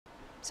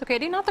So,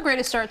 Katie, not the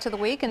greatest start to the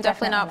week, and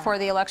definitely not for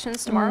the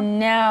elections tomorrow.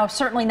 No,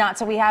 certainly not.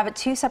 So we have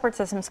two separate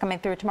systems coming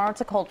through. Tomorrow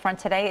it's a cold front.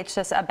 Today it's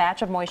just a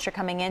batch of moisture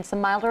coming in,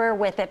 some milder air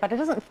with it, but it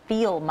doesn't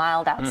feel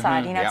mild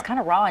outside. You know, it's kind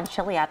of raw and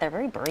chilly out there,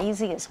 very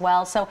breezy as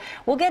well. So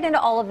we'll get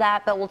into all of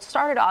that, but we'll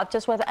start it off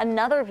just with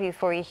another view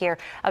for you here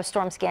of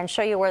storm scan,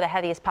 show you where the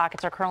heaviest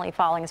pockets are currently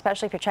falling,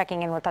 especially if you're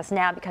checking in with us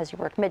now because you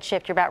work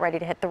mid-shift, you're about ready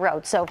to hit the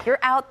road. So if you're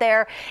out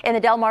there in the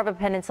Delmarva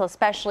Peninsula,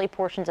 especially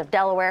portions of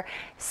Delaware,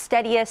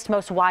 steadiest,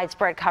 most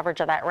widespread coverage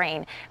of that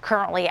rain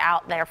currently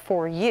out there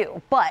for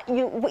you. But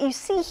what you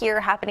see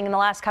here happening in the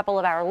last couple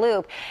of hour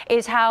loop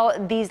is how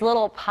these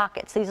little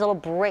pockets, these little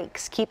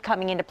breaks keep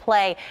coming into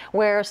play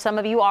where some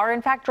of you are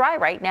in fact dry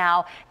right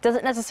now.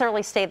 Doesn't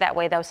necessarily stay that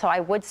way though, so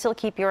I would still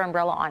keep your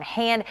umbrella on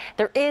hand.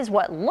 There is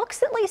what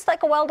looks at least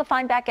like a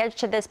well-defined back edge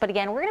to this, but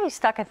again, we're going to be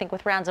stuck, I think,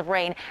 with rounds of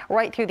rain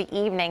right through the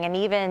evening and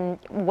even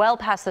well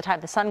past the time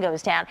the sun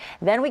goes down.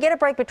 Then we get a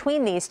break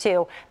between these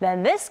two.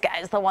 Then this guy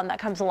is the one that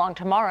comes along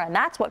tomorrow, and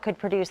that's what could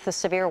produce the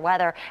severe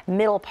weather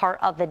middle part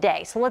of the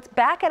day. So let's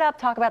back it up,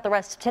 talk about the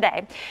rest of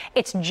today.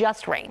 It's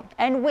just rain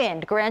and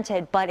wind,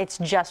 granted, but it's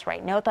just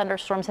rain. No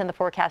thunderstorms in the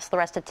forecast the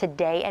rest of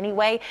today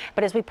anyway.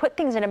 But as we put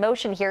things into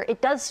motion here,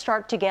 it does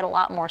start to get a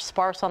lot more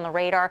sparse on the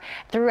radar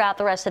throughout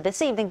the rest of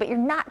this evening, but you're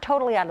not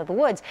totally out of the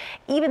woods.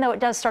 Even though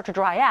it does start to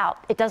dry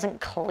out, it doesn't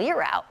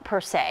clear out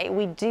per se.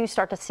 We do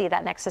start to see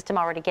that next system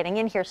already getting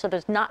in here, so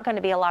there's not going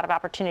to be a lot of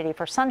opportunity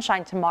for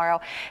sunshine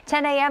tomorrow.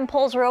 10 a.m.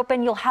 polls are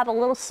open. You'll have a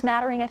little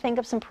smattering, I think,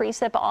 of some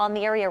precip on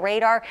the area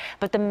radar,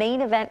 but the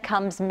main event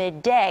comes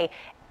midday.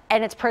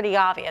 And it's pretty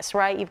obvious,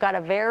 right? You've got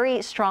a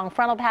very strong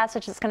frontal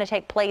passage that's going to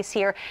take place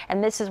here,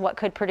 and this is what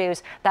could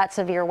produce that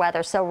severe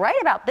weather. So right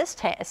about this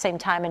same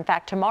time, in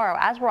fact, tomorrow,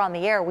 as we're on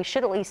the air, we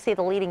should at least see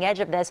the leading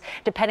edge of this,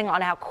 depending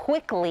on how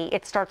quickly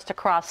it starts to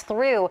cross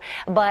through.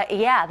 But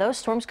yeah, those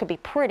storms could be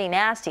pretty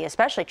nasty,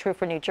 especially true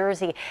for New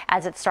Jersey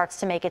as it starts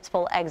to make its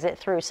full exit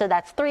through. So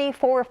that's 3,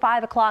 4,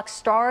 5 o'clock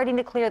starting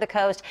to clear the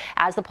coast.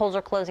 As the polls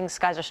are closing,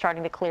 skies are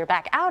starting to clear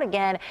back out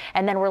again,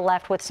 and then we're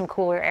left with some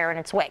cooler air in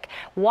its wake.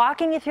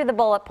 Walking you through the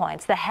bullet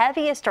points, the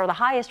heaviest, or the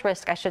highest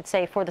risk, I should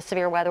say, for the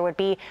severe weather would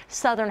be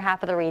southern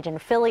half of the region,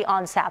 Philly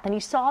on south. And you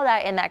saw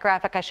that in that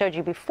graphic I showed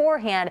you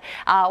beforehand,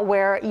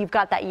 where you've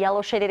got that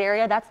yellow shaded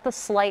area. That's the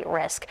slight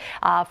risk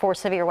for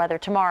severe weather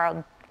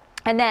tomorrow.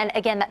 And then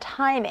again, that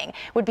timing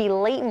would be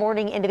late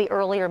morning into the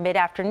earlier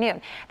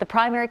mid-afternoon. The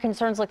primary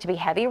concerns look to be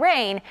heavy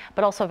rain,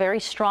 but also very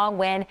strong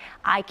wind.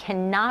 I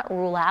cannot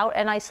rule out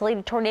an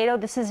isolated tornado.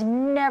 This is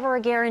never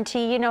a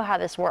guarantee. You know how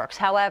this works.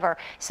 However,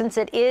 since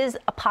it is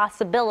a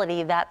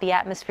possibility that the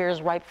atmosphere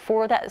is ripe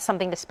for that,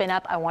 something to spin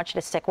up, I want you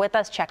to stick with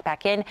us, check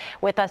back in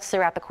with us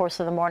throughout the course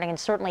of the morning, and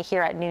certainly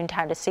here at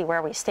noontime to see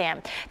where we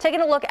stand.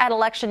 Taking a look at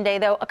election day,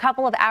 though, a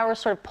couple of hours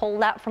sort of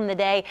pulled out from the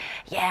day.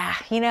 Yeah,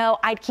 you know,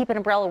 I'd keep an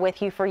umbrella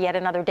with you for yet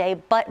another day,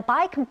 but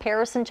by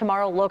comparison,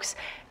 tomorrow looks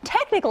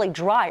technically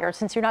drier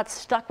since you're not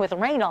stuck with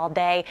rain all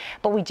day,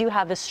 but we do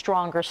have a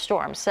stronger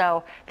storm.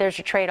 So there's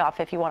your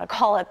trade-off, if you want to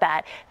call it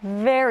that.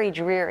 Very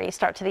dreary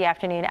start to the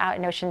afternoon out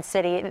in Ocean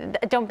City.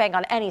 Don't bank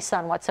on any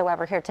sun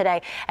whatsoever here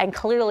today, and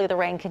clearly the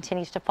rain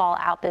continues to fall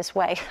out this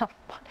way.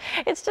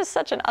 It's just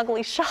such an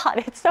ugly shot.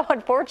 It's so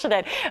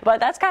unfortunate, but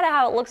that's kind of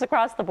how it looks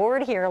across the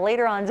board here.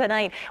 Later on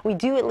tonight, we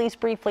do at least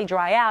briefly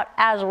dry out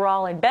as we're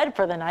all in bed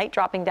for the night,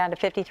 dropping down to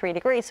 53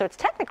 degrees, so it's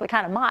technically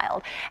kind of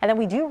mild. And then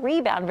we do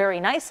rebound very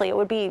nicely. It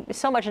would be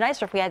so much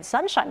nicer if we had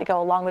sunshine to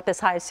go along with this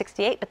high of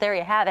 68, but there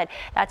you have it.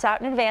 That's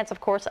out in advance, of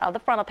course, of the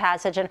frontal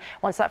passage, and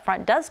once that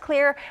front does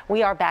clear,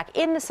 we are back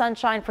in the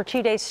sunshine for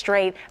 2 days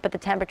straight, but the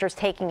temperature's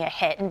taking a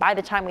hit. And by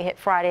the time we hit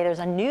Friday, there's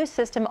a new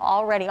system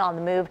already on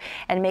the move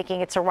and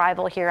making its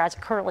arrival here. As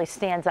it currently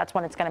stands, that's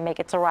when it's going to make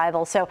its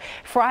arrival. So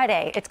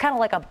Friday, it's kind of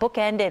like a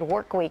bookended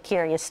work week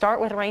here. You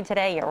start with rain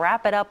today, you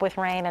wrap it up with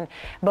rain, and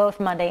both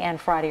Monday and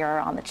Friday are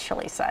on the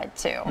chilly side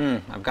too.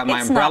 I've got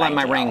my umbrella and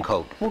my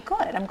raincoat. Well, good.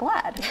 I'm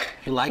glad.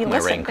 You like my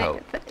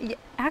raincoat.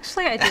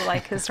 Actually, I do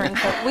like his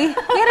raincoat. We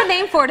had a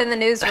name for it in the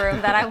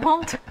newsroom that I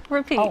won't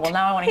repeat. Oh, well,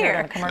 now I want to hear it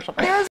in a commercial break.